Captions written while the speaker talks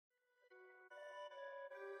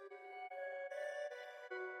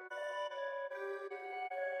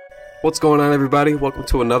What's going on, everybody? Welcome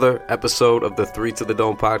to another episode of the Three to the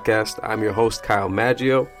Dome podcast. I'm your host, Kyle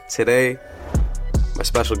Maggio. Today, my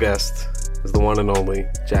special guest is the one and only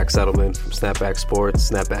Jack Settleman from Snapback Sports,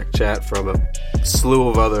 Snapback Chat, from a slew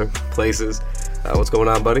of other places. What's going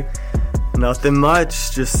on, buddy? Nothing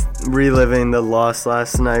much. Just reliving the loss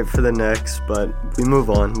last night for the Knicks, but we move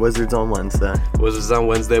on. Wizards on Wednesday. Wizards on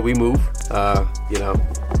Wednesday. We move.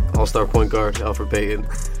 All-star point guard Elfrid Payton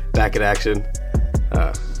back in action.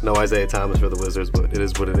 No Isaiah Thomas for the Wizards, but it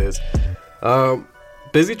is what it is.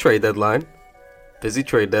 Busy trade deadline.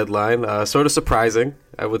 Sort of surprising,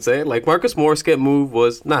 I would say. Like, Marcus Morris get moved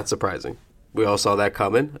was not surprising. We all saw that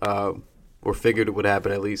coming, or figured it would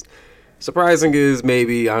happen at least. Surprising is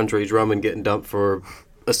maybe Andre Drummond getting dumped for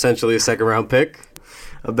essentially a second-round pick.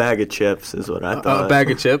 A bag of chips is what I thought. A bag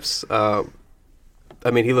of chips.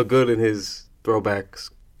 He looked good in his throwback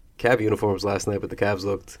Cavs uniforms last night, but the Cavs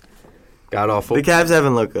looked god-awful. The Cavs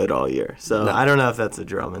haven't looked good all year, so No. I don't know if that's a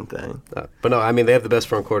Drummond thing. They have the best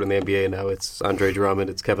front court in the NBA now. It's Andre Drummond,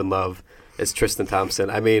 it's Kevin Love, it's Tristan Thompson.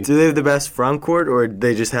 Do they have the best front court, or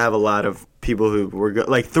they just have a lot of people who were good?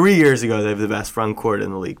 Like 3 years ago, they have the best front court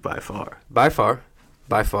in the league by far. By far.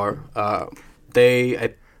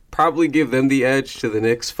 I'd probably give them the edge to the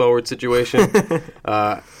Knicks forward situation.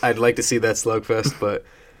 I'd like to see that slugfest, but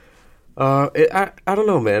I don't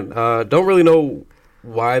know, man. Don't really know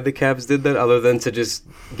why the Cavs did that other than to just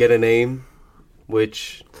get a name,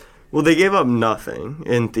 which... Well, they gave up nothing,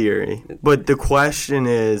 in theory. But the question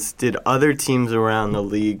is, did other teams around the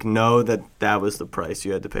league know that that was the price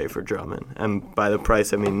you had to pay for Drummond? And by the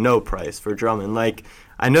price, I mean no price for Drummond. Like,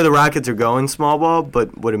 I know the Rockets are going small ball,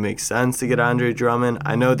 but would it make sense to get Andre Drummond?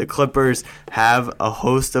 I know the Clippers have a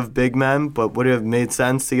host of big men, but would it have made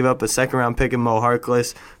sense to give up a second-round pick in Mo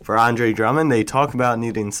Harkless for Andre Drummond? They talk about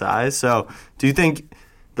needing size. So do you think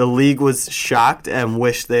the league was shocked and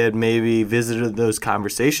wished they had maybe visited those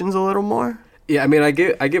conversations a little more? Yeah, I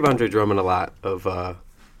give Andre Drummond a lot of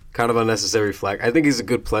kind of unnecessary flack. I think he's a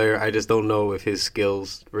good player. I just don't know if his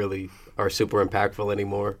skills really are super impactful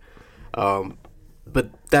anymore.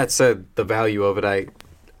 But that said, the value of it,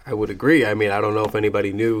 I would agree. I don't know if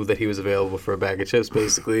anybody knew that he was available for a bag of chips,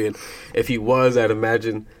 basically. And if he was, I'd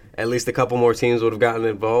imagine at least a couple more teams would have gotten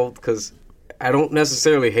involved, because I don't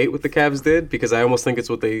necessarily hate what the Cavs did, because I almost think it's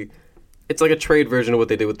like a trade version of what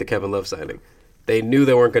they did with the Kevin Love signing. They knew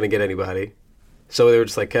they weren't going to get anybody, so they were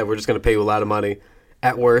just like, Kev, we're just going to pay you a lot of money.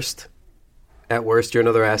 At worst, you're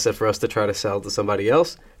another asset for us to try to sell to somebody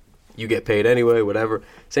else. You get paid anyway, whatever.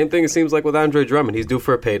 Same thing, it seems like, with Andre Drummond. He's due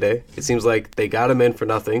for a payday. It seems like they got him in for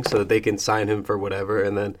nothing so that they can sign him for whatever,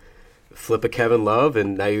 and then flip a Kevin Love,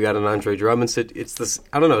 and now you got an Andre Drummond. It's this,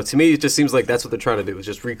 I don't know. To me, it just seems like that's what they're trying to do, is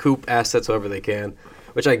just recoup assets however they can,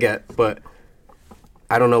 which I get, but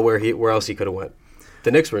I don't know where else he could have went.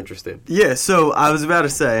 The Knicks were interested. Yeah, so I was about to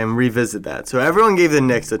say and revisit that. So everyone gave the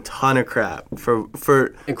Knicks a ton of crap for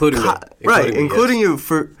including you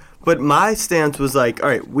for. But my stance was like, all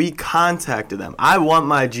right, we contacted them. I want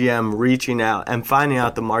my GM reaching out and finding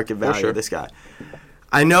out the market value of this guy.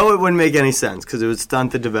 I know it wouldn't make any sense because it would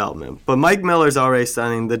stunt the development. But Mike Miller's already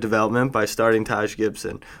stunting the development by starting Taj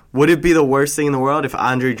Gibson. Would it be the worst thing in the world if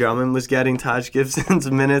Andre Drummond was getting Taj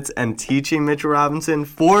Gibson's minutes and teaching Mitchell Robinson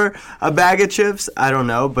for a bag of chips? I don't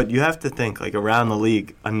know, but you have to think, like, around the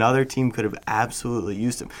league, another team could have absolutely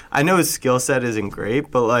used him. I know his skill set isn't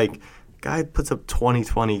great, but, like, guy puts up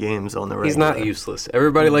 20 games on the regular. He's not useless.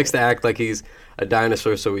 Everybody likes to act like he's a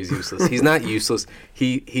dinosaur, so he's useless. He's not useless.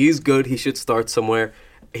 He's good. He should start somewhere.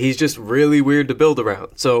 He's just really weird to build around.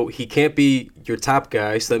 So he can't be your top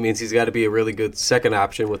guy, so that means he's got to be a really good second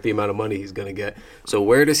option with the amount of money he's going to get. So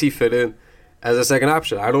where does he fit in as a second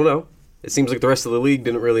option? I don't know. It seems like the rest of the league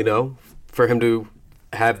didn't really know. For him to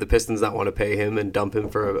have the Pistons not want to pay him and dump him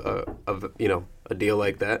for a deal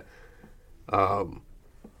like that.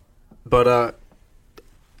 But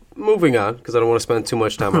moving on, because I don't want to spend too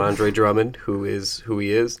much time on Andre Drummond, who is who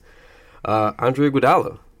he is. Andre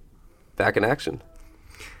Iguodala, back in action.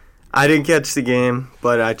 I didn't catch the game,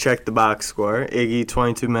 but I checked the box score. Iggy,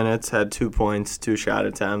 22 minutes, had 2 points, 2 shot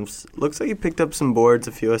attempts. Looks like he picked up some boards,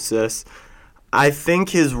 a few assists. I think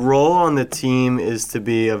his role on the team is to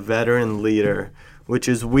be a veteran leader, which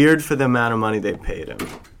is weird for the amount of money they paid him.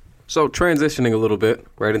 So transitioning a little bit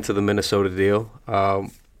right into the Minnesota deal,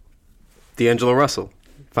 D'Angelo Russell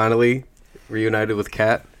finally reunited with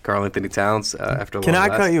Karl Anthony Towns after a long Can I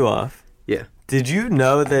last. cut you off? Yeah. Did you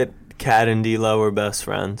know that Cat and D'Lo were best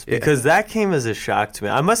friends, because that came as a shock to me.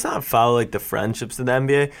 I must not follow like the friendships in the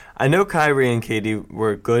NBA. I know Kyrie and KD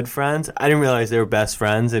were good friends. I didn't realize they were best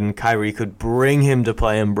friends, and Kyrie could bring him to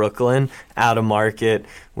play in Brooklyn, out of market,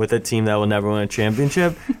 with a team that will never win a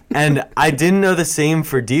championship. And I didn't know the same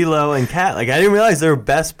for D'Lo and Cat. Like, I didn't realize they were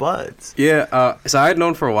best buds. Yeah, so I had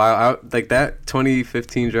known for a while. Like, that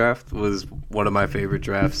 2015 draft was one of my favorite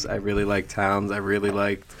drafts. I really liked Towns. I really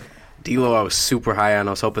liked D'Lo. I was super high on.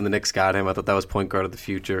 I was hoping the Knicks got him. I thought that was point guard of the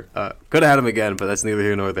future. Could have had him again, but that's neither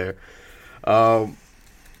here nor there.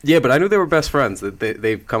 Yeah, but I knew they were best friends.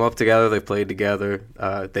 They've come up together. They've played together.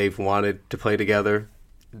 They've wanted to play together.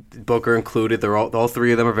 Booker included. All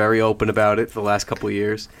three of them are very open about it for the last couple of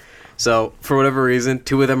years. So, for whatever reason,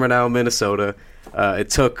 two of them are now in Minnesota. It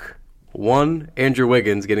took one, Andrew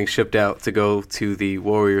Wiggins, getting shipped out to go to the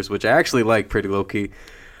Warriors, which I actually like pretty low-key.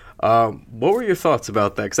 What were your thoughts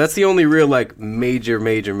about that? Because that's the only real, like, major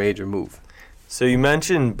move. So you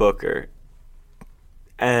mentioned Booker,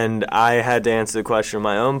 and I had to answer the question on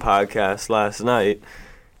my own podcast last night.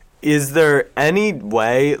 Is there any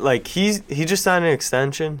way, like, he just signed an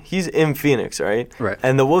extension. He's in Phoenix, right? Right.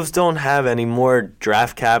 And the Wolves don't have any more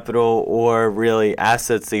draft capital or really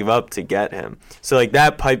assets to give up to get him. So, like,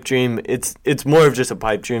 that pipe dream, it's more of just a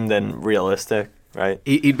pipe dream than realistic, right?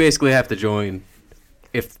 He'd basically have to join.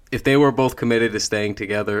 If they were both committed to staying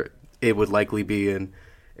together, it would likely be in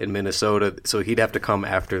Minnesota. So he'd have to come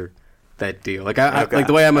after that deal. Like, like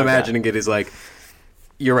the way I'm imagining it is like,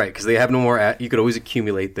 you're right, because they have no more. You could always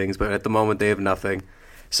accumulate things, but at the moment they have nothing.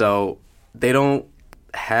 So they don't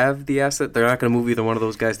have the asset. They're not going to move either one of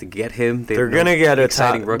those guys to get him. They're going to get a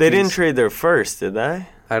top. They didn't trade their first, did they?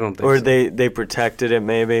 I don't think or so. Or they protected it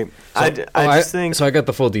maybe. So, I just think. So I got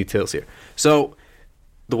the full details here. So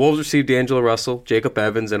the Wolves received D'Angelo Russell, Jacob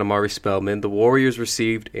Evans, and Amari Spellman. The Warriors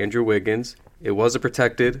received Andrew Wiggins. It was a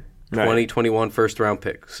protected 2021 first-round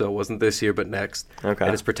pick. So it wasn't this year, but next. Okay.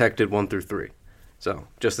 And it's protected 1 through 3. So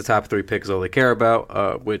just the top 3 picks all they care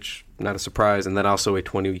about, which, not a surprise. And then also a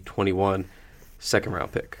 2021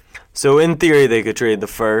 second-round pick. So in theory, they could trade the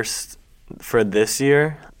first for this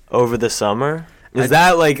year over the summer? Is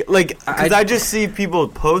that like because I just see people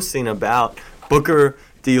posting about Booker,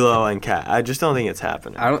 D'Lo, and Cat. I just don't think it's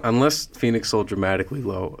happening. Unless Phoenix sold dramatically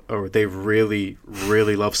low, or they really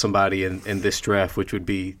love somebody in this draft, which would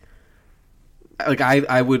be like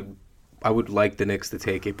I would like the Knicks to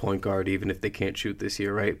take a point guard even if they can't shoot this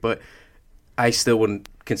year, right? But I still wouldn't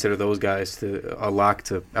consider those guys to a lock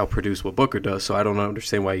to outproduce what Booker does. So I don't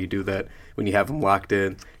understand why you do that when you have him locked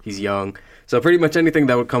in. He's young, so pretty much anything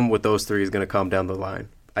that would come with those three is going to come down the line.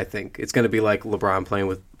 I think it's going to be like LeBron playing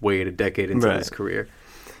with Wade a decade into his career.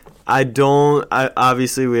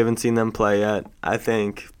 Obviously, we haven't seen them play yet. I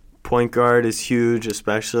think point guard is huge,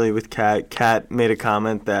 especially with Cat. Cat made a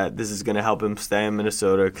comment that this is going to help him stay in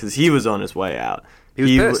Minnesota because he was on his way out.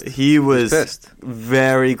 He was pissed.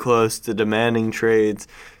 Very close to demanding trades,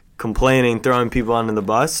 complaining, throwing people under the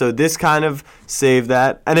bus. So this kind of saved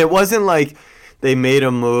that. And it wasn't like they made a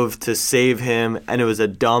move to save him and it was a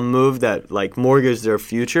dumb move that like mortgaged their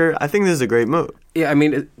future. I think this is a great move. Yeah, I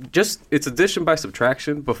mean, it's addition by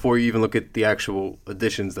subtraction before you even look at the actual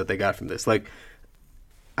additions that they got from this. Like,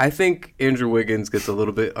 I think Andrew Wiggins gets a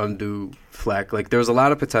little bit undue flack. Like, there's a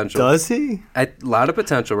lot of potential. Does he? A lot of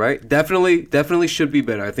potential, right? Definitely should be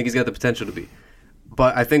better. I think he's got the potential to be.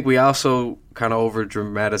 But I think we also kind of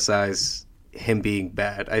over-dramatize him being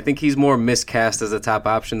bad. I think he's more miscast as a top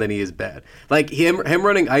option than he is bad. Like, him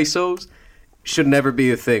running ISOs should never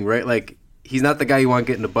be a thing, right? Like, he's not the guy you want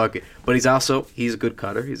getting the bucket. But he's a good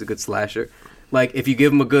cutter. He's a good slasher. Like, if you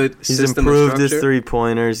give him a good system and structure. He's improved his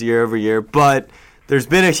three-pointers year over year, but there's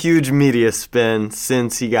been a huge media spin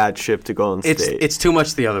since he got shipped to Golden State. It's too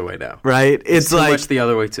much the other way now. Right? It's too much the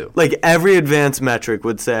other way, too. Like, every advanced metric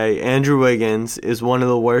would say Andrew Wiggins is one of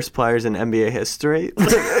the worst players in NBA history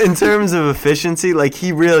in terms of efficiency. Like,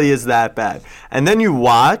 he really is that bad. And then you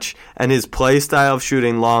watch, and his play style of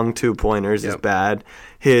shooting long two-pointers is bad.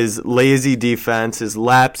 His lazy defense, his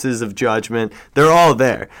lapses of judgment, they're all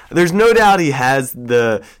there. There's no doubt he has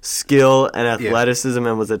the skill and athleticism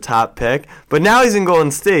and was a top pick. But now he's in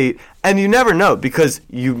Golden State, and you never know because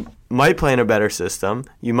you might play in a better system.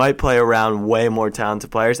 You might play around way more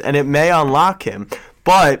talented players, and it may unlock him.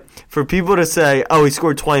 But for people to say, oh, he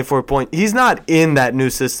scored 24 points, he's not in that new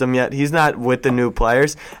system yet. He's not with the new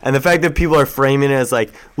players. And the fact that people are framing it as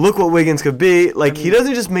like, look what Wiggins could be, like, he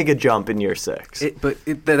doesn't just make a jump in year 6.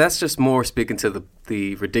 That's just more speaking to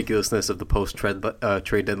the ridiculousness of the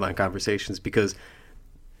post-trade deadline conversations because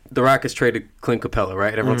the Rockets traded Clint Capella, right?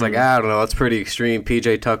 And everyone's like, I don't know, that's pretty extreme.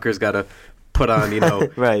 P.J. Tucker's got a put on,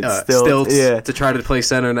 right, stilts to try to play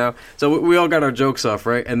center now. So we all got our jokes off,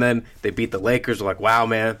 right? And then they beat the Lakers. We're like, wow,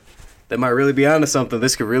 man, they might really be onto something.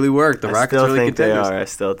 This could really work. The Rockets really contenders. I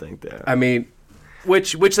still think they are. I mean,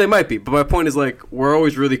 which they might be. But my point is, like, we're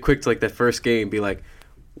always really quick to, like, that first game be like,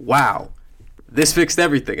 wow, this fixed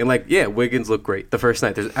everything. And, like, yeah, Wiggins looked great the first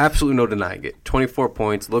night. There's absolutely no denying it. 24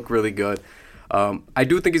 points, looked really good. I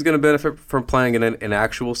do think he's going to benefit from playing in an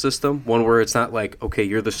actual system, one where it's not like, okay,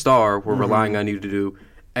 you're the star, we're relying on you to do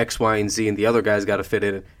X, Y, and Z, and the other guy's got to fit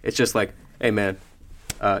in. It's just like, hey, man,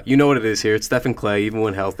 you know what it is here. It's Steph and Clay, even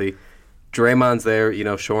when healthy. Draymond's there,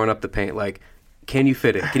 shoring up the paint. Like, can you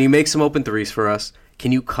fit it? Can you make some open threes for us?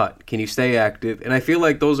 Can you cut? Can you stay active? And I feel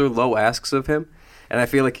like those are low asks of him, and I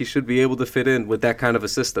feel like he should be able to fit in with that kind of a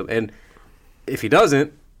system. And if he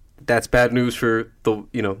doesn't, that's bad news for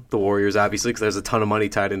the Warriors, obviously, because there's a ton of money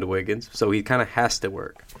tied into Wiggins. So he kind of has to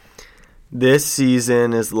work. This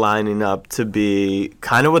season is lining up to be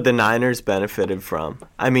kind of what the Niners benefited from.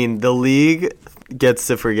 I mean, the league gets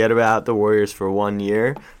to forget about the Warriors for 1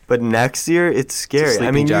 year, but next year it's scary.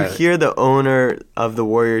 I mean, you hear the owner of the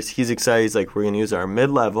Warriors, he's excited. He's like, we're going to use our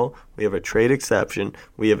mid-level. We have a trade exception.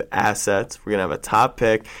 We have assets. We're going to have a top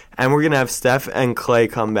pick. And we're going to have Steph and Clay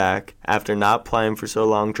come back after not playing for so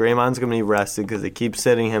long. Draymond's going to be rested because they keep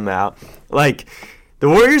sitting him out. Like, the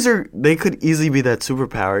Warriors they could easily be that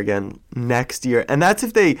superpower again next year. And that's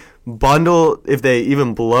if they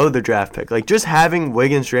even blow the draft pick. Like, just having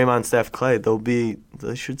Wiggins, Draymond, Steph, Clay,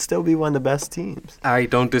 they should still be one of the best teams. I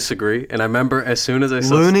don't disagree. And I remember as soon as I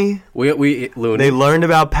saw Looney, Looney. They learned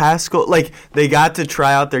about Pascal. Like, they got to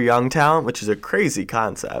try out their young talent, which is a crazy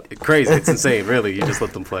concept. Crazy. It's insane, really. You just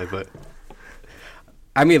let them play. But,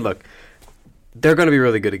 I mean, look. They're going to be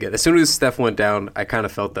really good again. As soon as Steph went down, I kind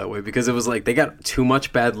of felt that way because it was like they got too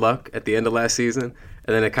much bad luck at the end of last season, and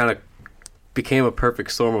then it kind of became a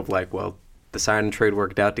perfect storm of like, well, the sign and trade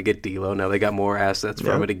worked out to get D'Lo. Now they got more assets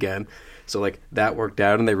from it again. So, like, that worked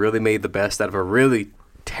out, and they really made the best out of a really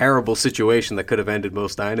terrible situation that could have ended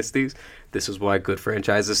most dynasties. This is why good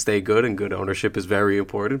franchises stay good, and good ownership is very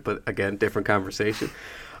important, but, again, different conversation.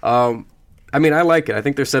 I mean, I like it. I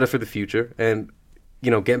think they're set up for the future, and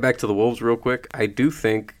getting back to the Wolves real quick, I do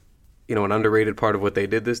think, an underrated part of what they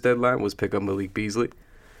did this deadline was pick up Malik Beasley.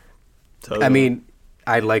 Totally. I mean,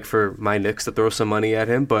 I'd like for my Knicks to throw some money at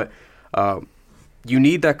him, but you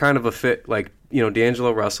need that kind of a fit. Like,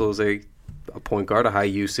 D'Angelo Russell is a point guard, a high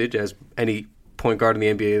usage, as any point guard in the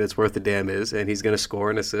NBA that's worth a damn is, and he's going to score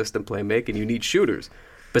and assist and play make, and you need shooters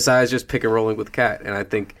besides just pick and rolling with Cat. And I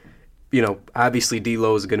think, obviously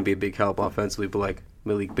D'Lo is going to be a big help offensively, but, like,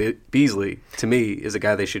 Malik Beasley, to me, is a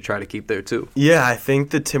guy they should try to keep there, too. Yeah, I think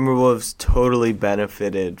the Timberwolves totally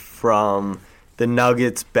benefited from the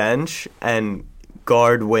Nuggets bench and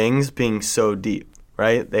guard wings being so deep,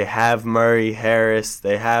 right? They have Murray, Harris.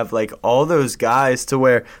 They have, like, all those guys to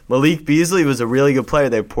where Malik Beasley was a really good player.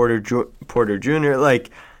 They have Porter Jr. Like,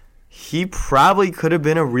 he probably could have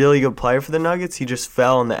been a really good player for the Nuggets. He just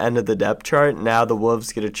fell on the end of the depth chart. Now the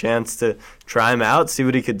Wolves get a chance to try him out, see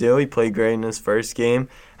what he could do. He played great in his first game,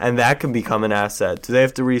 and that could become an asset. Do they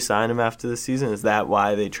have to re-sign him after the season? Is that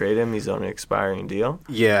why they trade him? He's on an expiring deal?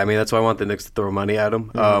 Yeah, I mean, that's why I want the Knicks to throw money at him.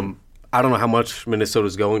 Mm-hmm. I don't know how much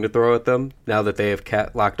Minnesota's going to throw at them now that they have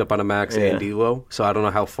Cat locked up on a max and D'Lo, so I don't know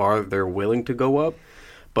how far they're willing to go up,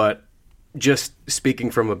 but just speaking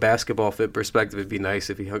from a basketball fit perspective, it'd be nice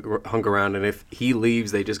if he hung around. And if he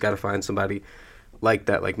leaves, they just got to find somebody like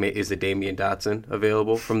that. Like, is it Damian Dotson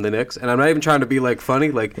available from the Knicks? And I'm not even trying to be, like,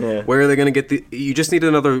 funny. Like, where are they going to get you just need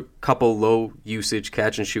another couple low-usage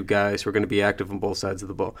catch-and-shoot guys who are going to be active on both sides of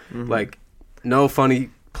the ball. Mm-hmm. Like, no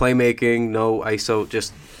funny playmaking, no ISO,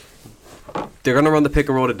 just they're going to run the pick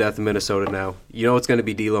and roll to death in Minnesota now. It's going to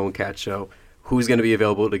be D'Lo and Cat show. Who's going to be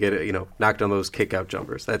available to get it, knock down those kick-out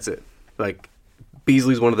jumpers? That's it. Like,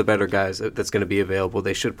 Beasley's one of the better guys that's going to be available.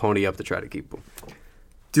 They should pony up to try to keep him.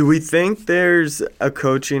 Do we think there's a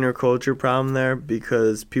coaching or culture problem there?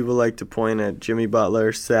 Because people like to point at Jimmy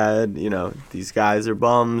Butler said, these guys are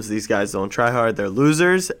bums. These guys don't try hard. They're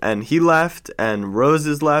losers. And he left, and Rose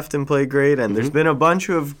has left and played great. And there's been a bunch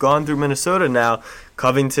who have gone through Minnesota now.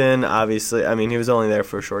 Covington, obviously, I mean, he was only there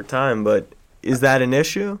for a short time. But is that an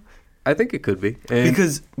issue? I think it could be.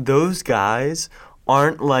 Because those guys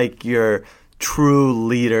aren't like your true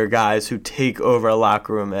leader guys who take over a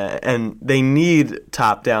locker room, and they need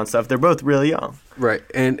top-down stuff. They're both really young. Right,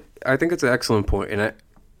 and I think it's an excellent point. And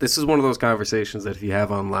this is one of those conversations that if you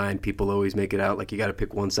have online, people always make it out like you got to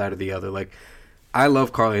pick one side or the other. Like, I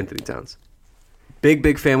love Karl Anthony Towns.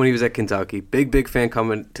 Big fan when he was at Kentucky. Big fan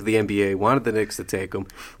coming to the NBA. Wanted the Knicks to take him.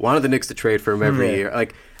 Wanted the Knicks to trade for him every year.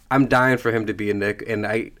 Like, I'm dying for him to be a Knick,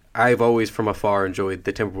 and I've always from afar enjoyed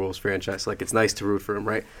the Timberwolves franchise. Like, it's nice to root for him,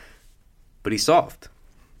 right? But he's soft.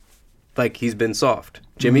 Like, he's been soft.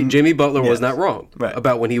 Jimmy Butler was not wrong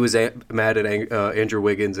about when he was mad at Andrew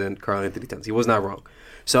Wiggins and Karl Anthony Towns. He was not wrong.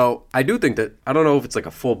 So I do think that, I don't know if it's like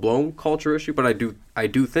a full-blown culture issue, but I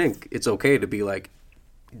do think it's okay to be like,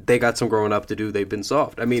 they got some growing up to do. They've been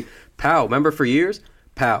soft. I mean, Powell, remember for years?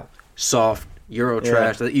 Powell, soft, Euro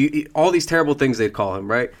trash, all these terrible things they'd call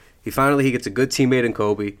him, right? He gets a good teammate in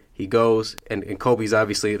Kobe. He goes, and Kobe's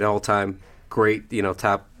obviously an all-time great,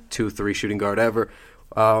 top 2-3 shooting guard ever.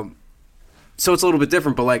 So it's a little bit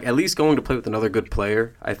different, but like at least going to play with another good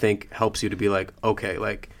player, I think helps you to be like, okay,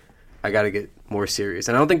 like I got to get more serious.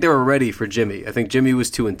 And I don't think they were ready for Jimmy. I think Jimmy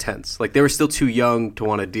was too intense. Like they were still too young to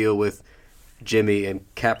want to deal with Jimmy, and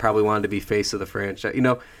Cat probably wanted to be face of the franchise.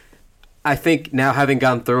 I think now having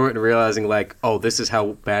gone through it and realizing like, oh, this is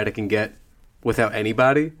how bad it can get without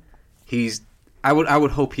anybody. I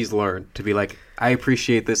would hope he's learned to be like, I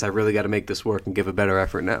appreciate this. I really got to make this work and give a better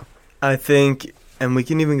effort now. I think, and we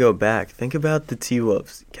can even go back. Think about the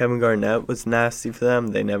T-Wolves. Kevin Garnett was nasty for them.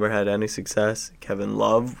 They never had any success. Kevin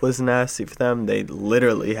Love was nasty for them. They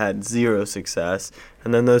literally had zero success.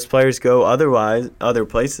 And then those players go other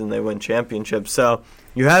places, and they win championships. So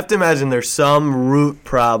you have to imagine there's some root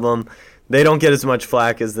problem. They don't get as much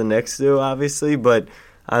flack as the Knicks do, obviously, but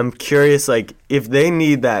I'm curious, like, if they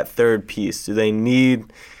need that third piece, do they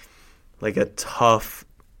need, like, a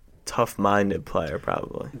tough-minded player,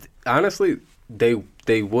 probably? Honestly, they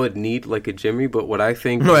would need, like, a Jimmy, but what I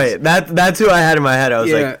think Right, that's who I had in my head. I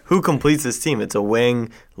was like, who completes this team? It's a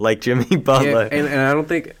wing like Jimmy Butler. Yeah, and I don't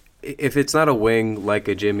think, if it's not a wing like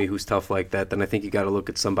a Jimmy who's tough like that, then I think you got to look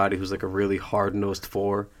at somebody who's, like, a really hard-nosed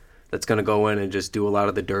four that's going to go in and just do a lot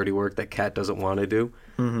of the dirty work that Cat doesn't want to do.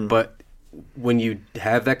 Mm-hmm. But when you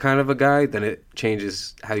have that kind of a guy, then it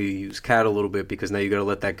changes how you use Cat a little bit, because now you got to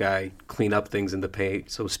let that guy clean up things in the paint,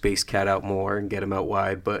 so space Cat out more and get him out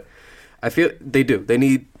wide. But I feel they do. They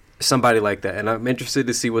need somebody like that, and I'm interested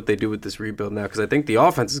to see what they do with this rebuild now, because I think the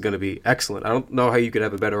offense is going to be excellent. I don't know how you could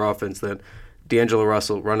have a better offense than D'Angelo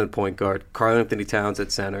Russell running point guard, Karl Anthony Towns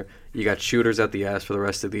at center. You got shooters at the ass for the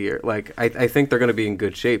rest of the year. Like I think they're going to be in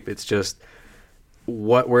good shape. It's just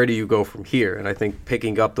where do you go from here? And I think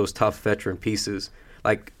picking up those tough veteran pieces,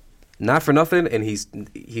 like not for nothing, and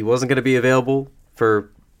he wasn't going to be available for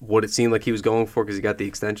what it seemed like he was going for because he got the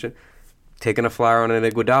extension. Taking a flyer on an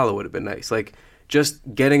Iguodala would have been nice. Like just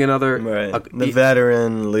getting another the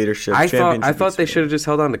veteran leadership. I thought they should have just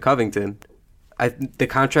held on to Covington. The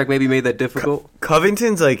contract maybe made that difficult.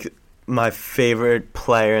 Covington's like my favorite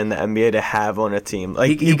player in the NBA to have on a team.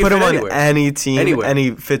 Like you put him on any team and he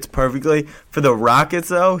fits perfectly. For the Rockets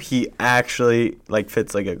though, he actually like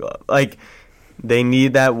fits like a glove. Like they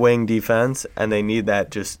need that wing defense, and they need that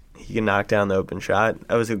just he can knock down the open shot.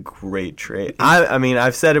 That was a great trade. I mean,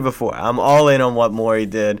 I've said it before. I'm all in on what Morey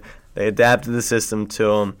did. They adapted the system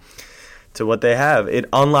to him. To what they have. It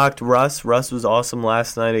unlocked Russ. Russ was awesome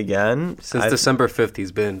last night again. Since December 5th,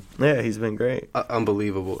 he's been great.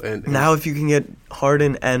 Unbelievable. And now if you can get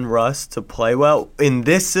Harden and Russ to play well, in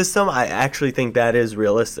this system, I actually think that is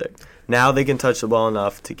realistic. Now they can touch the ball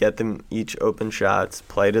enough to get them each open shots,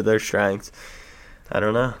 play to their strengths. I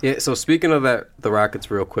don't know. Yeah, so speaking of that, the Rockets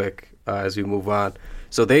real quick as we move on.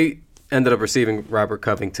 So they ended up receiving Robert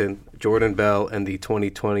Covington, Jordan Bell, and the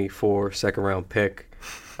 2024 second-round pick.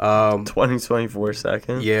 2024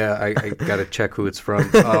 second. Yeah, I got to check who it's from.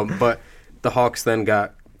 But the Hawks then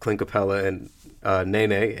got Clint Capella and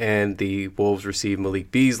Nene, and the Wolves received Malik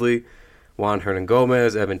Beasley, Juan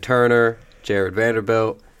Hernan-Gomez, Evan Turner, Jared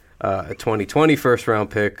Vanderbilt, a 2020 first-round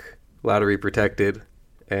pick, lottery protected,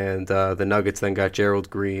 and the Nuggets then got Gerald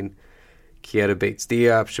Green, Keita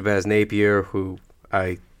Bates-Diop, Shabazz Napier, who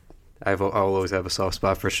I'll always have a soft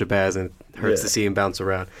spot for Shabazz, and it hurts to see him bounce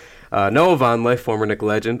around. Noah Vonleh, former Knick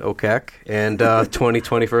legend, OKAC, and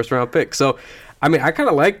 2020 first-round pick. So, I mean, I kind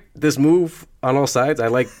of like this move on all sides. I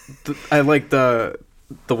like the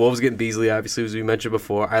Wolves getting Beasley, obviously, as we mentioned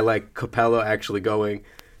before. I like Capella actually going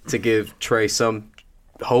to give Trey some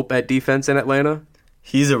hope at defense in Atlanta.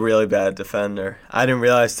 He's a really bad defender. I didn't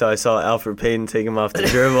realize till I saw Alfred Payton take him off the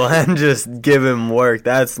dribble and just give him work.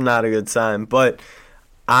 That's not a good sign. But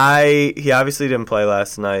he obviously didn't play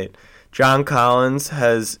last night. John Collins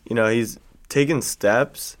has, he's taken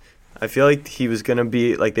steps. I feel like he was going to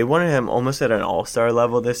be, like, they wanted him almost at an all-star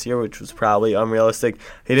level this year, which was probably unrealistic.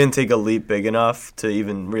 He didn't take a leap big enough to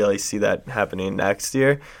even really see that happening next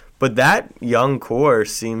year. But that young core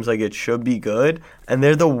seems like it should be good, and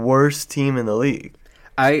they're the worst team in the league.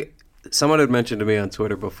 someone had mentioned to me on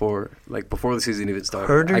Twitter before the season even started.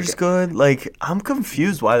 Herder's good. Like, I'm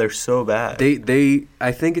confused why they're so bad.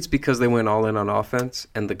 I think it's because they went all in on offense,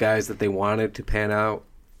 and the guys that they wanted to pan out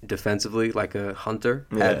defensively, like a Hunter,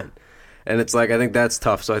 hadn't. And it's like, I think that's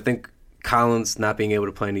tough. So I think Collins not being able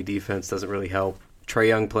to play any defense doesn't really help. Trae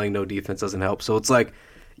Young playing no defense doesn't help. So it's like,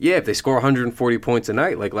 yeah, if they score 140 points a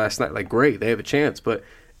night, like last night, like great, they have a chance. But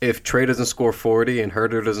if Trae doesn't score 40 and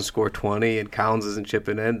Herder doesn't score 20 and Collins isn't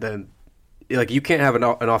chipping in, then like you can't have an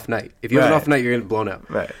off night. If you have an off night, you're going to be blown out.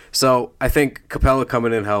 Right. So I think Capella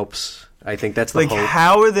coming in helps. I think that's the hope.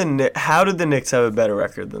 How did the Knicks have a better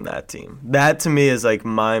record than that team? That to me is like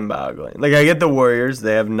mind-boggling. Like, I get the Warriors;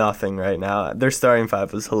 they have nothing right now. Their starting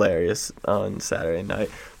five was hilarious on Saturday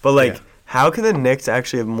night, but like, how can the Knicks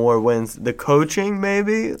actually have more wins? The coaching,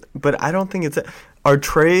 maybe, but I don't think it's. Are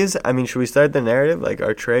Trae's? I mean, should we start the narrative? Like,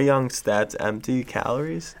 are Trae Young's stats empty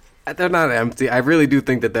calories? They're not empty. I really do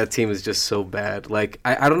think that team is just so bad. Like,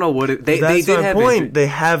 I don't know what they did have. Point. They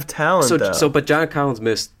have talent. But John Collins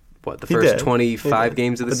missed the first 25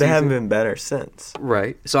 games of the season. But they haven't been better since.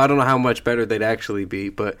 Right. So I don't know how much better they'd actually be,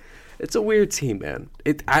 but it's a weird team, man.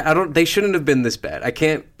 They shouldn't have been this bad. I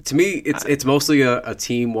can't. To me, it's mostly a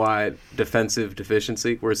team-wide defensive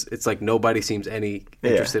deficiency where it's like nobody seems any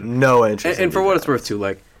interested. No interest. And for what it's worth, too,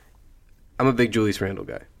 like, I'm a big Julius Randle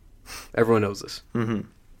guy. Everyone knows this. Mm-hmm.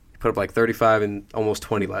 He put up like 35 and almost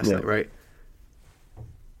 20 last night, right?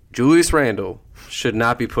 Julius Randle should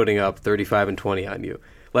not be putting up 35 and 20 on you.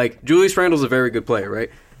 Like, Julius Randle's a very good player, right?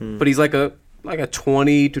 But he's like a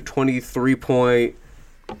 20 to 23 point,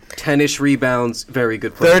 10-ish rebounds, very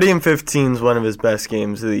good player. 30 and 15 is one of his best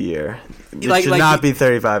games of the year. It should not be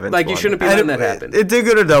 35 and 20. Like, you shouldn't be letting that happen. It did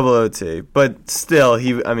go to double OT, but still,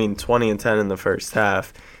 20 and 10 in the first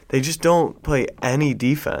half. They just don't play any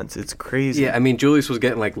defense. It's crazy. Yeah, I mean, Julius was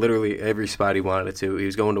getting, like, literally every spot he wanted to. He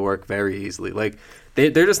was going to work very easily. Like, they're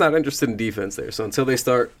just not interested in defense there. So until they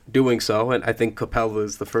start doing so, and I think Capella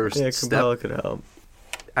is the first step. Yeah, Capella could help.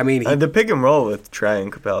 I mean, the pick and roll with Trae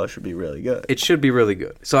and Capella should be really good. It should be really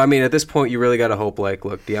good. So, I mean, at this point, you really got to hope, like,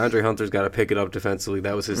 look, DeAndre Hunter's got to pick it up defensively.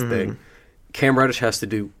 That was his thing. Cam Reddish has to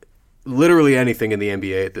do literally anything in the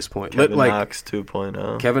NBA at this point. Kevin Knox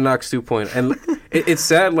 2.0. Kevin Knox 2.0. And it's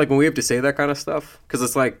sad, like, when we have to say that kind of stuff, because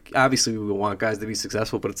it's like, obviously we want guys to be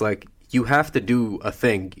successful, but it's like, you have to do a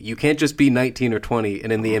thing. You can't just be 19 or 20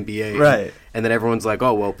 and in the NBA. Right. And then everyone's like,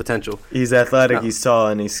 oh, well, potential. He's athletic, he's tall,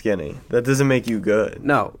 and he's skinny. That doesn't make you good.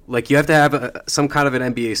 No. Like, you have to have some kind of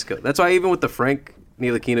an NBA skill. That's why even with the Frank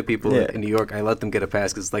Ntilikina people in New York, I let them get a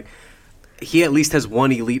pass, because it's like, he at least has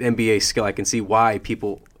one elite NBA skill. I can see why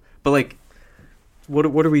people... But, like, what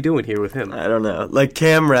are we doing here with him? I don't know. Like,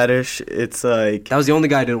 Cam Reddish, it's like... That was the only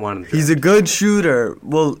guy I didn't want him to. He's a good shooter.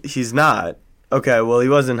 Well, he's not. Okay, well, he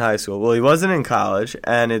was in high school. Well, he wasn't in college,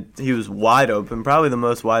 and he was wide open, probably the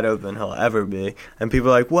most wide open he'll ever be. And people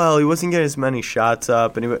are like, well, he wasn't getting as many shots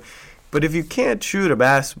up. But if you can't shoot a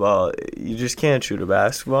basketball, you just can't shoot a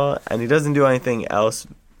basketball. And he doesn't do anything else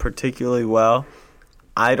particularly well.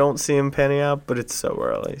 I don't see him panning out, but it's so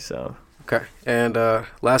early, so... Okay, and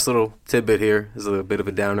last little tidbit here is a bit of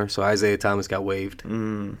a downer. So Isaiah Thomas got waived.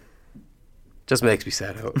 Just makes me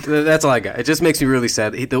sad. That's all I got. It just makes me really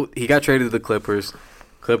sad. He got traded to the Clippers.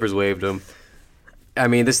 Clippers waived him. I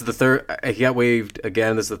mean, this is the third. He got waived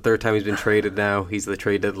again. This is the third time he's been traded now. He's the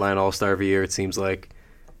trade deadline all-star every year, it seems like.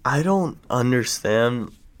 I don't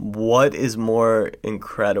understand what is more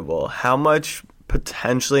incredible. How much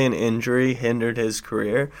potentially an injury hindered his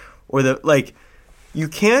career? Or you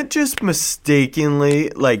can't just mistakenly,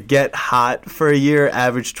 get hot for a year,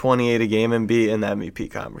 average 28 a game, and be in the MVP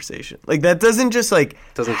conversation. Like, that doesn't just,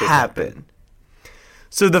 happen.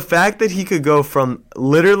 So the fact that he could go from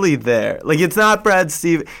literally there, it's not Brad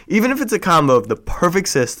Stevens, even if it's a combo of the perfect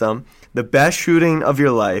system, the best shooting of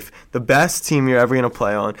your life, the best team you're ever going to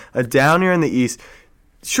play on, a down year in the East,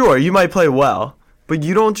 sure, you might play well, but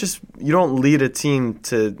you don't lead a team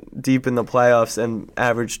to deep in the playoffs and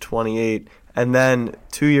average 28. And then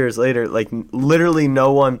 2 years later, literally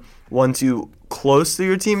no one wants you close to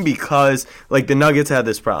your team because, the Nuggets had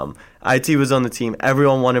this problem. IT was on the team.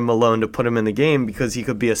 Everyone wanted Malone to put him in the game because he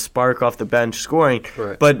could be a spark off the bench scoring.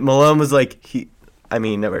 Right. But Malone was he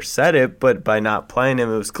never said it, but by not playing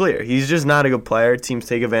him, it was clear. He's just not a good player. Teams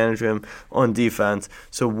take advantage of him on defense.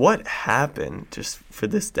 So what happened just for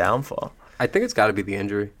this downfall? I think it's got to be the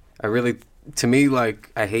injury. To me, I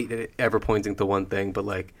hate it ever pointing to one thing,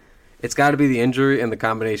 but, it's got to be the injury and the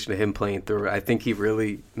combination of him playing through it. I think he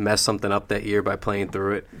really messed something up that year by playing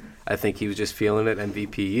through it. I think he was just feeling it.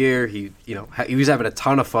 MVP year. He was having a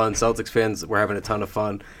ton of fun. Celtics fans were having a ton of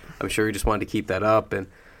fun. I'm sure he just wanted to keep that up.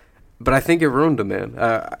 But I think it ruined him, man.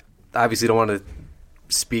 obviously don't want to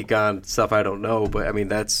speak on stuff I don't know, but I mean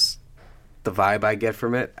that's the vibe I get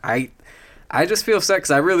from it. I just feel sad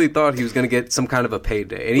because I really thought he was going to get some kind of a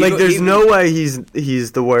payday. And there's no way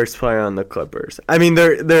he's the worst player on the Clippers. I mean,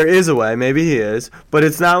 there is a way. Maybe he is. But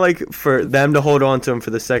it's not like for them to hold on to him for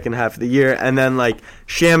the second half of the year and then,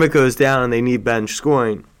 Shamet goes down and they need bench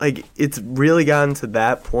scoring. It's really gotten to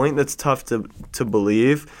that point. That's tough to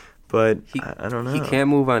believe. But I don't know. He can't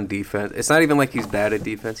move on defense. It's not even like he's bad at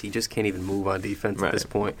defense. He just can't even move on defense at this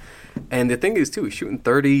point. And the thing is, too, he's shooting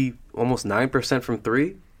 30, almost 9% from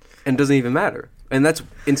three. And doesn't even matter. And that's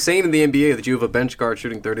insane in the NBA that you have a bench guard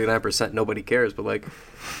shooting 39%. Nobody cares. But,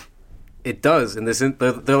 it does. And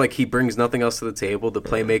they're like, he brings nothing else to the table. The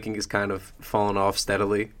playmaking is kind of fallen off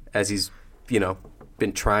steadily as he's,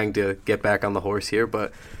 been trying to get back on the horse here.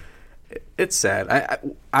 But it's sad.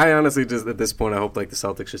 I honestly just, at this point, I hope, the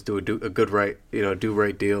Celtics just do a good right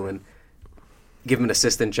deal and give him an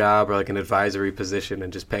assistant job or an advisory position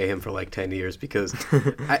and just pay him for 10 years because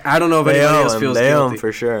I don't know if anybody else feels guilty. They owe him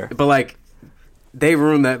for sure. But they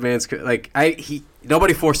ruined that man's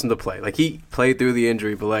nobody forced him to play. He played through the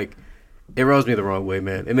injury, but it rubs me the wrong way,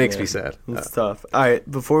 man. It makes me sad. It's tough. All right,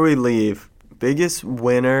 before we leave, biggest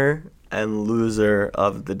winner and loser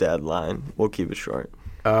of the deadline. We'll keep it short.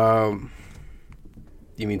 You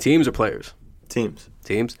mean teams or players? Teams.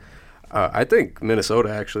 I think Minnesota,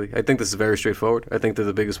 actually. I think this is very straightforward. I think they're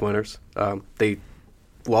the biggest winners. They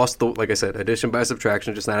lost, like I said, addition by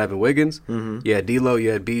subtraction, just not having Wiggins. Mm-hmm. You had D'Lo, you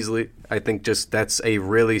had Beasley. I think just that's a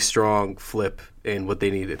really strong flip in what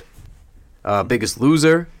they needed. Biggest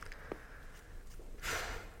loser,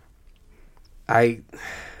 I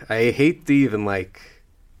hate to even,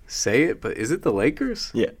 say it, but is it the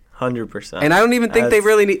Lakers? Yeah, 100%. And I don't even think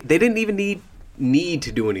they didn't even need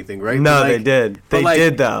to do anything, right? No, they did. They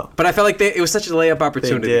did, though. But I felt like it was such a layup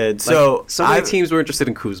opportunity. They did. So many teams were interested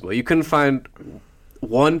in Kuzma. You couldn't find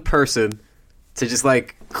one person to just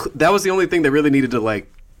that was the only thing that really needed to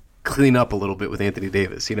clean up a little bit with Anthony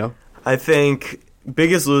Davis, I think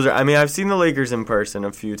biggest loser. I mean, I've seen the Lakers in person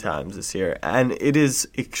a few times this year, and it is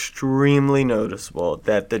extremely noticeable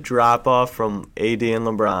that the drop off from AD and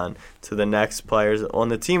LeBron to the next players on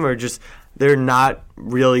the team are just. They're not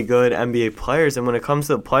really good NBA players, and when it comes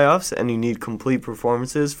to the playoffs and you need complete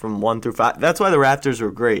performances from 1 through 5, that's why the Raptors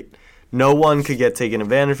were great. No one could get taken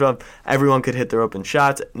advantage of. Everyone could hit their open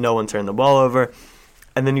shots. No one turned the ball over.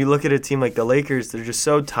 And then you look at a team like the Lakers, they're just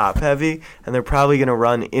so top-heavy, and they're probably going to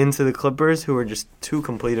run into the Clippers, who are just too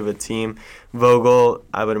complete of a team. Vogel,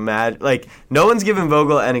 I would imagine, no one's given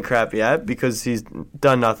Vogel any crap yet because he's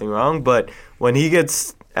done nothing wrong, but when he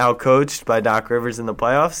gets out-coached by Doc Rivers in the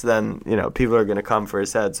playoffs, then people are going to come for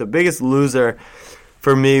his head. So biggest loser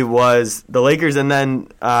for me was the Lakers, and then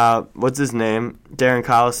what's his name? Darren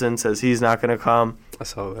Collison says he's not going to come. I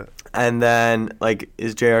saw that. And then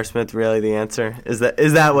is J.R. Smith really the answer? Is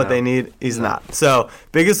that what they need? He's not. So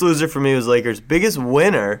biggest loser for me was Lakers. Biggest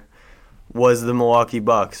winner was the Milwaukee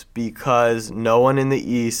Bucks because no one in the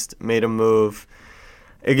East made a move.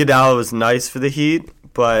 Iguodala was nice for the Heat,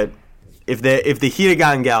 but if the Heat had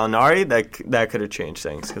gotten Gallinari, that could have changed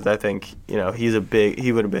things because I think he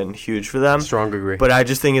would have been huge for them. Strong agree. But I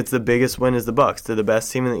just think it's the biggest win is the Bucks. They're the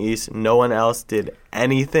best team in the East. No one else did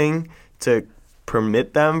anything to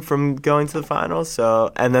permit them from going to the finals.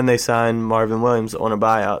 So and then they signed Marvin Williams on a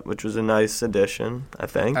buyout, which was a nice addition, I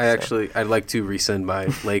think. I'd like to rescind my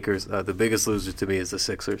Lakers. The biggest loser to me is the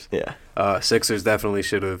Sixers. Yeah. Sixers definitely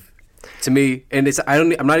should have. To me, and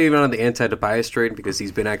I'm not even on the anti-Tobias trade because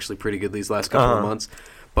he's been actually pretty good these last couple of months.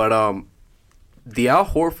 But the Al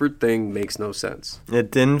Horford thing makes no sense. It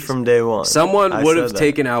didn't from day one. Someone would have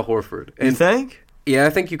taken Al Horford. And you think? Yeah, I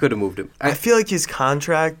think you could have moved him. I feel like his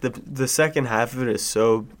contract, the second half of it is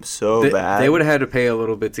so bad. They would have had to pay a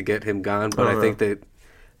little bit to get him gone, but I think that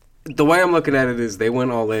the way I'm looking at it is they went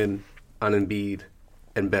all in on Embiid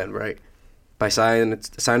and Ben, right? By signing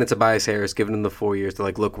Tobias Harris, giving him the 4 years, they're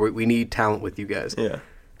like, look, we need talent with you guys. Yeah.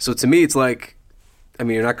 So to me, it's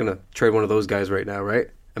you're not going to trade one of those guys right now, right?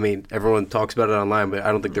 Everyone talks about it online, but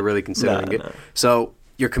I don't think they're really considering it. No. So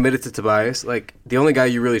you're committed to Tobias. The only guy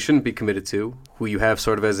you really shouldn't be committed to, who you have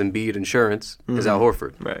sort of as Embiid insurance, is Al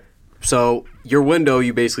Horford. Right. So your window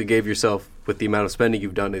you basically gave yourself with the amount of spending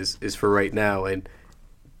you've done is for right now, and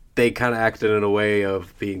they kind of acted in a way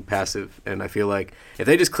of being passive, and I feel like if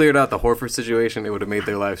they just cleared out the Horford situation, it would have made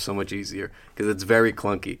their life so much easier because it's very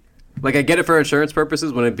clunky. I get it for insurance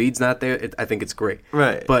purposes. When Embiid's not there, I think it's great.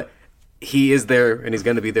 Right. But he is there and he's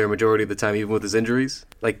going to be there majority of the time, even with his injuries.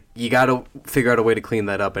 Like, you got to figure out a way to clean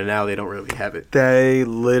that up, and now they don't really have it. They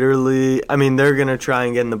literally, I mean, they're going to try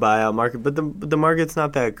and get in the buyout market, but the market's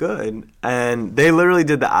not that good. And they literally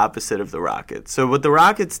did the opposite of the Rockets. So what the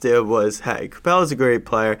Rockets did was, hey, Capella's a great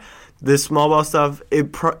player. This small ball stuff,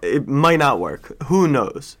 it might not work. Who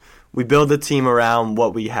knows? We build a team around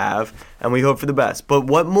what we have, and we hope for the best. But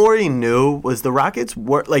what Morey knew was the Rockets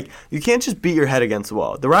were, like, you can't just beat your head against the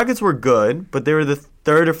wall. The Rockets were good, but they were the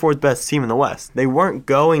third or fourth best team in the West. They weren't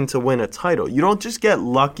going to win a title. You don't just get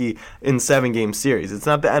lucky in 7-game series. It's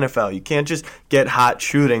not the NFL. You can't just get hot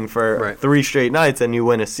shooting for 3 straight nights and you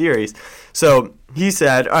win a series. So he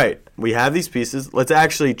said, all right, we have these pieces. Let's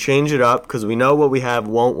actually change it up because we know what we have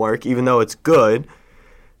won't work, even though it's good.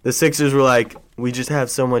 The Sixers were like, we just have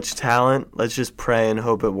so much talent. Let's just pray and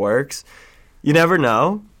hope it works. You never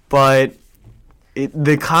know, but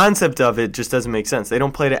the concept of it just doesn't make sense. They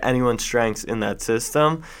don't play to anyone's strengths in that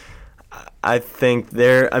system. I think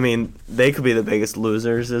they could be the biggest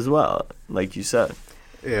losers as well, like you said.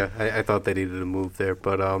 Yeah, I thought they needed a move there.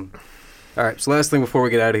 But, all right, so last thing before we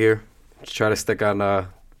get out of here, just try to stick on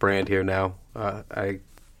brand here now. The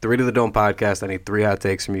Read of the Dome podcast, I need 3 hot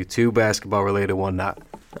takes from you, 2 basketball-related, 1 not.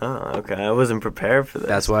 Oh, okay. I wasn't prepared for this.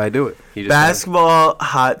 That's why I do it. Basketball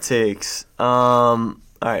hot takes. All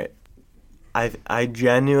right. I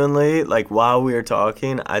genuinely, like, while we were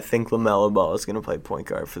talking, I think LaMelo Ball is going to play point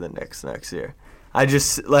guard for the Knicks next year. I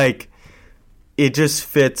just, like, it just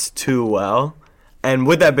fits too well. And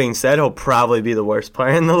with that being said, he'll probably be the worst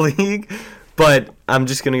player in the league. But I'm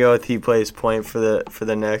just going to go with he plays point for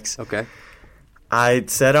the Knicks. Okay. I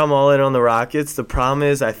said I'm all in on the Rockets. The problem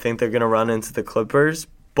is I think they're going to run into the Clippers.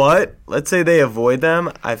 But let's say they avoid them.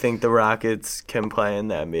 I think the Rockets can play in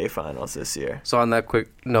the NBA Finals this year. So on that quick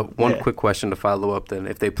question to follow up then.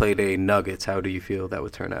 If they played a Nuggets, how do you feel that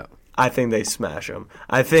would turn out? I think they smash them.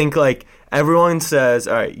 I think, like, everyone says,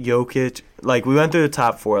 all right, Jokic. Like, we went through the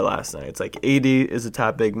top 4 last night. It's like AD is the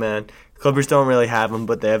top big man. Clippers don't really have him,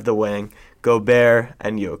 but they have the wing. Gobert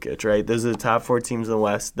and Jokic, right? Those are the top 4 teams in the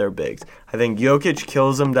West. They're bigs. I think Jokic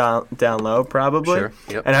kills them down low, probably. Sure.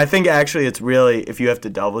 Yep. And I think actually it's really, if you have to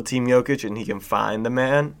double team Jokic and he can find the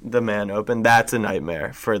man open, that's a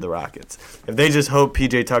nightmare for the Rockets. If they just hope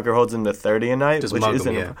PJ Tucker holds him to 30 a night, just which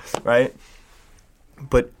isn't right.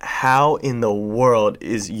 But how in the world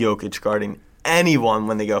is Jokic guarding anyone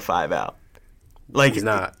when they go 5 out? Like, he's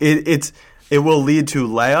not. It will lead to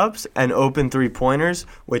layups and open 3-pointers,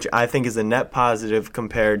 which I think is a net positive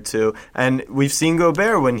compared to. And we've seen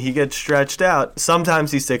Gobert when he gets stretched out.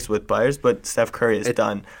 Sometimes he sticks with players, but Steph Curry is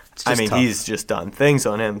done. I mean, he's just done things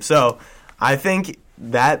on him. So I think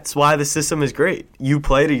that's why the system is great. You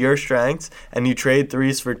play to your strengths, and you trade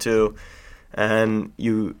 3s for 2, and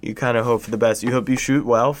you kind of hope for the best. You hope you shoot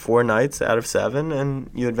well 4 nights out of 7, and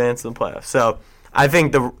you advance in the playoffs. So I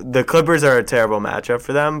think the Clippers are a terrible matchup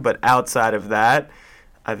for them, but outside of that,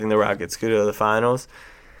 I think the Rockets could go to the finals.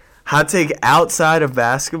 Hot take outside of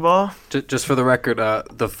basketball? Just for the record,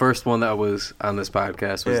 the first one that was on this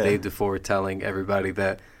podcast was Dave DeFore telling everybody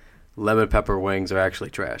that lemon pepper wings are actually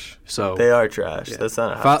trash. So they are trash. Yeah. That's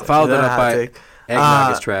not a hot take. Followed that up by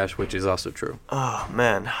eggnog is trash, which is also true. Oh,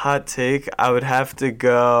 man. Hot take. I would have to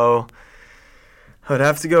go.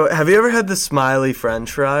 Have you ever had the Smiley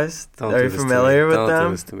French fries? Are you familiar with them? Don't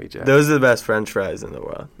do this to me, Jack. Those are the best French fries in the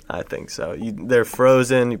world. I think so. They're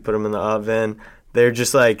frozen. You put them in the oven. They're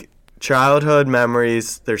just like childhood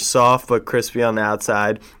memories. They're soft but crispy on the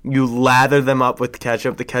outside. You lather them up with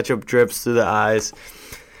ketchup. The ketchup drips through the eyes.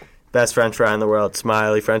 Best French fry in the world,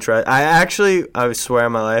 Smiley French fry. I swear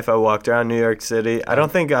on my life, I walked around New York City. I don't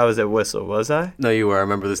think I was at Whistle, was I? No, you were. I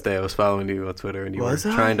remember this day. I was following you on Twitter, and you were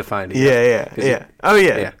trying to find it. Yeah. Oh,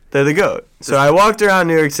 yeah. They're the GOAT. So I walked around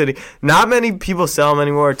New York City. Not many people sell them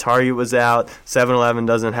anymore. Target was out. 7-Eleven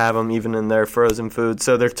doesn't have them, even in their frozen food.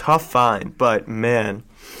 So they're tough find. But, man,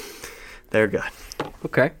 they're good.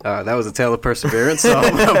 Okay. That was a tale of perseverance, so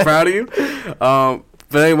I'm proud of you.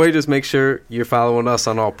 But anyway, just make sure you're following us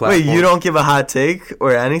on all platforms. Wait, you don't give a hot take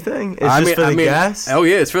or anything? It's for the guests? Oh,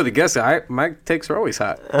 yeah, it's for the guests. My takes are always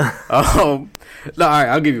hot. No, all right,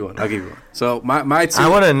 I'll give you one. So my team. I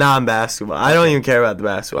want a non-basketball. I don't even care about the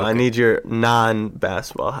basketball. Okay. I need your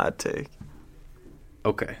non-basketball hot take.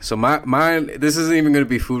 Okay, so mine, this isn't even going to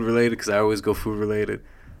be food-related because I always go food-related.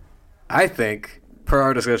 I think, per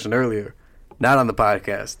our discussion earlier, not on the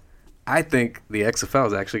podcast, I think the XFL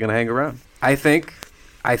is actually going to hang around. I think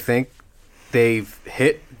they've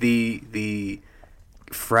hit the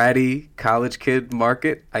fratty college kid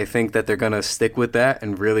market. I think that they're going to stick with that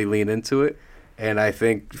and really lean into it. And I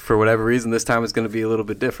think for whatever reason, this time it's going to be a little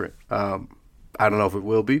bit different. I don't know if it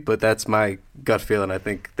will be, but that's my gut feeling. I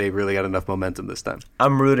think they really got enough momentum this time.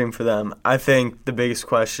 I'm rooting for them. I think the biggest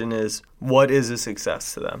question is, what is a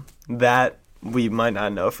success to them? That we might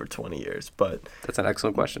not know for 20 years, but that's an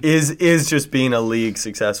excellent question. Is just being a league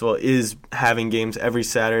successful? Is having games every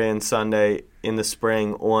Saturday and Sunday in the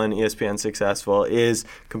spring on ESPN successful? Is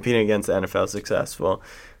competing against the NFL successful?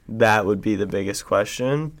 That would be the biggest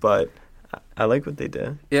question, but I like what they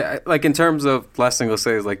did. Yeah, like in terms of, last thing I'll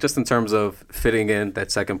say is, like, just in terms of fitting in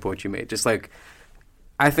that second point you made, just like,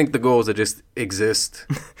 I think the goal is to just exist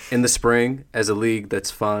in the spring as a league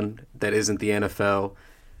that's fun, that isn't the NFL,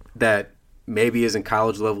 that maybe isn't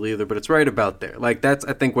college level either, but it's right about there. Like, that's,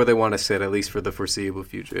 I think, where they want to sit, at least for the foreseeable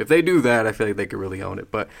future. If they do that, I feel like they could really own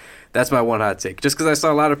it. But that's my one hot take. Just because I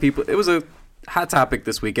saw a lot of people, it was a hot topic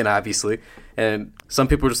this weekend, obviously, and some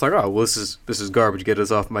people were just like, oh, well, this is garbage, get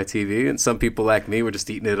us off my TV, and some people like me were just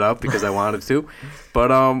eating it up because I wanted to. But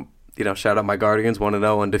shout out my Guardians,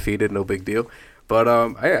 1-0, undefeated, no big deal. But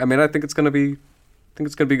I mean, I think it's gonna be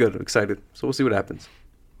good. I'm excited, so we'll see what happens.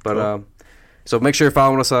 But cool. So make sure you're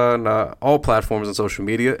following us on all platforms on social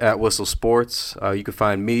media at Whistle Sports. You can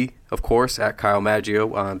find me, of course, at Kyle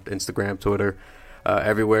Maggio on Instagram, Twitter,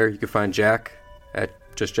 everywhere. You can find Jack at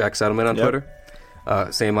just Jack Settlement on Twitter.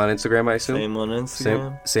 Same on Instagram, I assume. Same on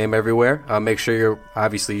Instagram. Same everywhere. Make sure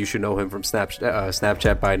you should know him from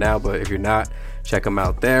Snapchat by now, but if you're not, check him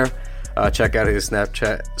out there. Check out his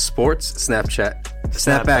Snapchat Sports, Snapback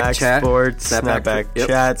Chat, Sports, Snapback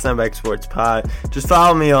Chat, Snapback Sports Pod. Just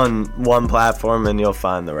follow me on one platform and you'll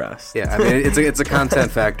find the rest. Yeah, I mean, it's a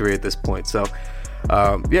content factory at this point. So,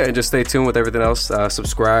 and just stay tuned with everything else.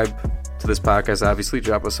 Subscribe to this podcast, obviously.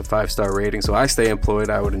 Drop us a 5-star rating so I stay employed.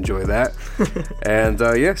 I would enjoy that. And,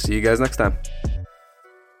 see you guys next time.